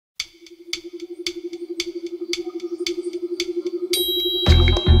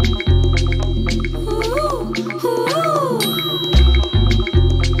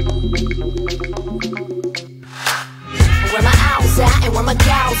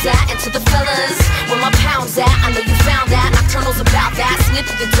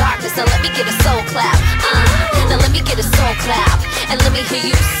let me hear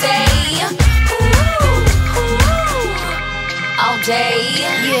you say, ooh, ooh, all day.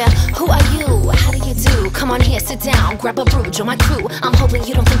 Yeah, who are you? How do you do? Come on here, sit down, grab a brew, join my crew. I'm hoping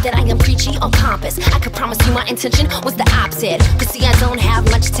you don't think that I am preachy or pompous. I could promise you my intention was the opposite. Cause see, I don't have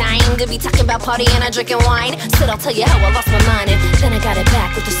much time to be talking about partying and drinking wine. Said I'll tell you how I lost my mind, and then I got it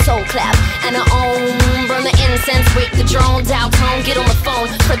back with a soul clap and a burn the incense, wake the drone, dial tone, get on the phone,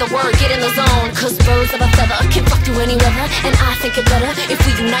 spread the word, get in the zone. Cause birds of a feather can flock through any weather, and I think it better if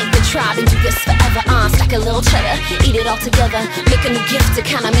we unite the tribe and do this forever. Stack a little cheddar, eat it all together, make a new gift to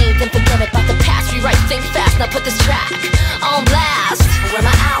kinda me, then forget about the past. Rewrite, think fast, now put this track on blast. Where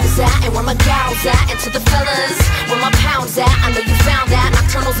my owls at and where my gals at, and to the fellas, where my pounds at. I know you found that,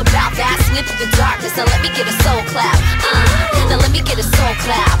 nocturnal's about that. Singing through the darkness, now let me get a soul clap. Now let me get a soul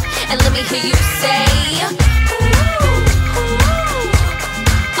clap, and let me hear you say, ooh, ooh,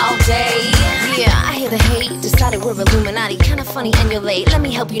 all day. Yeah, I hear the hate, decided we're Illuminati. Kinda funny and you're late, let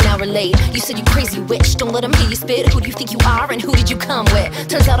me help you now relate. You said you crazy witch, don't let them hear you spit. Who do you think you are and who did you come with?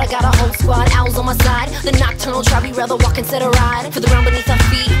 Turns out I got a whole squad, owls on my side. The nocturnal tribe, we rather walk instead of ride. For the ground beneath our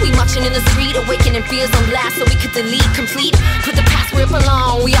feet, we marching in the street, awakening fears on blast so we could delete, complete. Put the past where it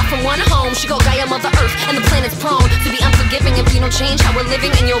belong, we are from one home. She go Gaia, Mother Earth, and the planet's prone to be unforgiving if you don't change how we're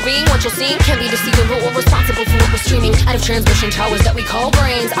living. And your being, what you're seeing, can be deceiving, but we're responsible for what we're streaming out of transmission towers that we call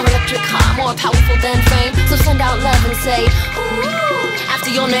brains. Our electric car, more powerful than fame. So send out love and say, ooh, after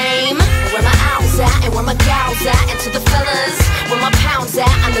your name. Where my owls at and where my gals at, and to the fellas, where my pounds at.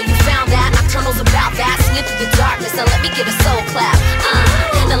 I know you found that, nocturnal's about that. Singing through the darkness, now let me get a soul clap.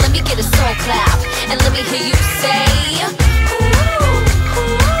 Now let me get a soul clap, and let me hear you say, ooh,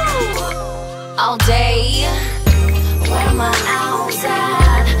 ooh, all day. Where my owls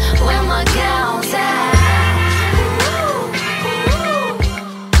at, where my gals at.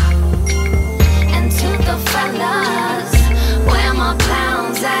 Fellas, where my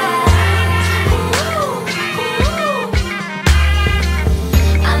pounds at?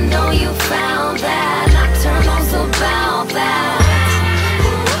 I know you found that, nocturnal's about that.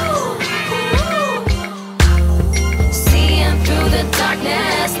 Seeing through the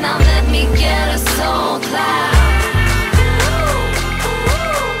darkness, now let me get a soul clap.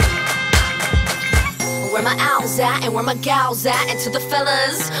 Where my owls at and where my gals at, and to the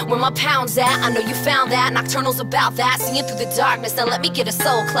fellas, where my pounds at. I know you found that, nocturnal's about that. Seeing through the darkness, now let me get a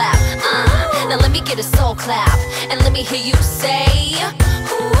soul clap. Now let me get a soul clap, and let me hear you say,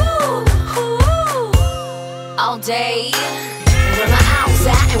 ooh, ooh, all day. Where my owls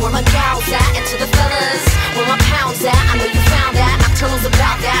at and where my gals at, and to the fellas, where my pounds at. I know you found that, nocturnal's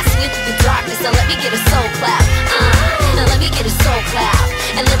about that. Seeing through the darkness, now let me get a soul clap. Now let me get a soul clap,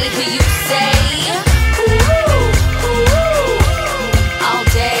 and let me hear you say,